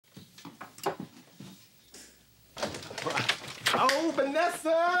Oh,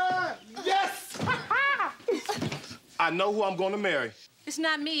 Vanessa! Yes! I know who I'm gonna marry. It's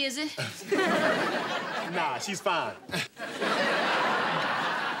not me, is it? Nah, she's fine.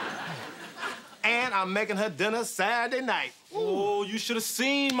 And I'm making her dinner Saturday night. Oh, you should have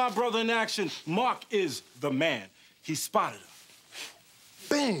seen my brother in action. Mark is the man. He spotted her.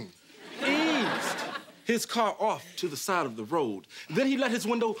 Bing! Eased his car off to the side of the road. Then he let his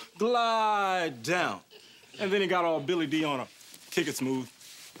window glide down. And then he got all Billy D on her. Kick it smooth.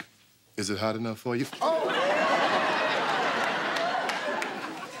 Is it hot enough for you? Oh!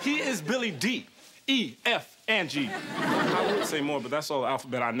 He is Billy D, E, F, and G. I would say more, but that's all the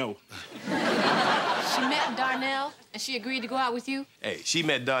alphabet I know. She met Darnell, and she agreed to go out with you? Hey, she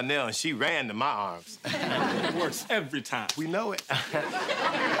met Darnell, and she ran to my arms. It works every time. We know it.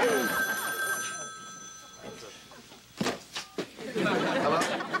 Hello?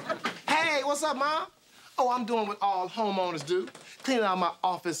 Hey, what's up, Mom? Oh, I'm doing what all homeowners do. Cleaning out my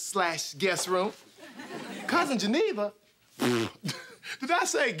office/guest room. Cousin Geneva? Did I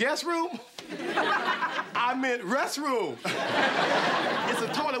say guest room? I meant restroom. It's a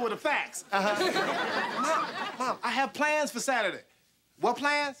toilet with a fax. Mom, I have plans for Saturday. What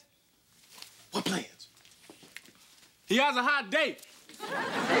plans? What plans? He has a hot date.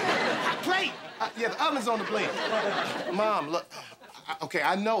 Hot plate. Yeah, the oven's on the plate. Mom, look. Okay,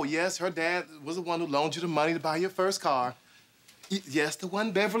 I know, yes, her dad was the one who loaned you the money to buy your first car. Yes, the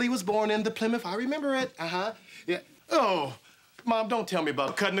one Beverly was born in, the Plymouth. I remember it. Yeah. Oh, Mom, don't tell me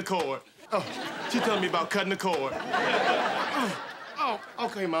about cutting the cord. Oh, she's telling me about cutting the cord. Oh,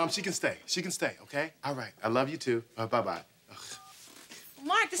 okay, Mom, she can stay. She can stay, okay? All right, I love you too. Bye-bye.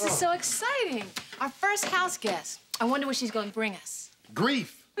 Mark, this is so exciting. Our first house guest. I wonder what she's going to bring us.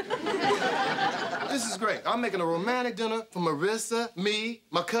 Grief. This is great. I'm making a romantic dinner for Marissa, me,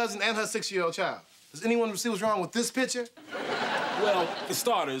 my cousin, and her 6-year-old child. Does anyone see what's wrong with this picture? Well, for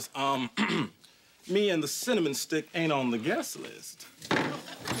starters, me and the cinnamon stick ain't on the guest list.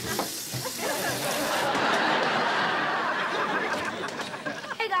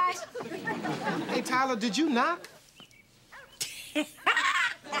 Hey, guys. Hey, Tyler, did you knock?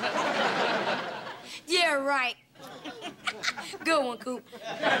 Yeah, right. Good one, Coop.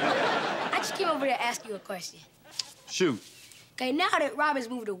 I just came over to ask you a question. Shoot. Okay, now that Robin's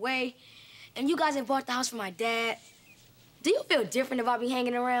moved away and you guys have bought the house for my dad, do you feel different about me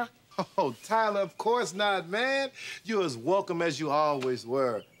hanging around? Oh, Tyler, of course not, man. You're as welcome as you always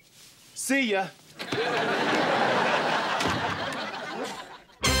were. See ya. Give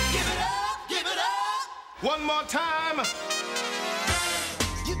it up. One more time.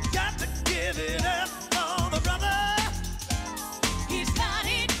 You got to give it up for the brother. He's got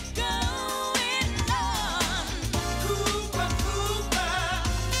it going on. Cooper,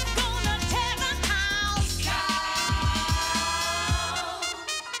 Gonna tear the house down.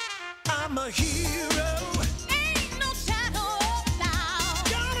 I'm a hero.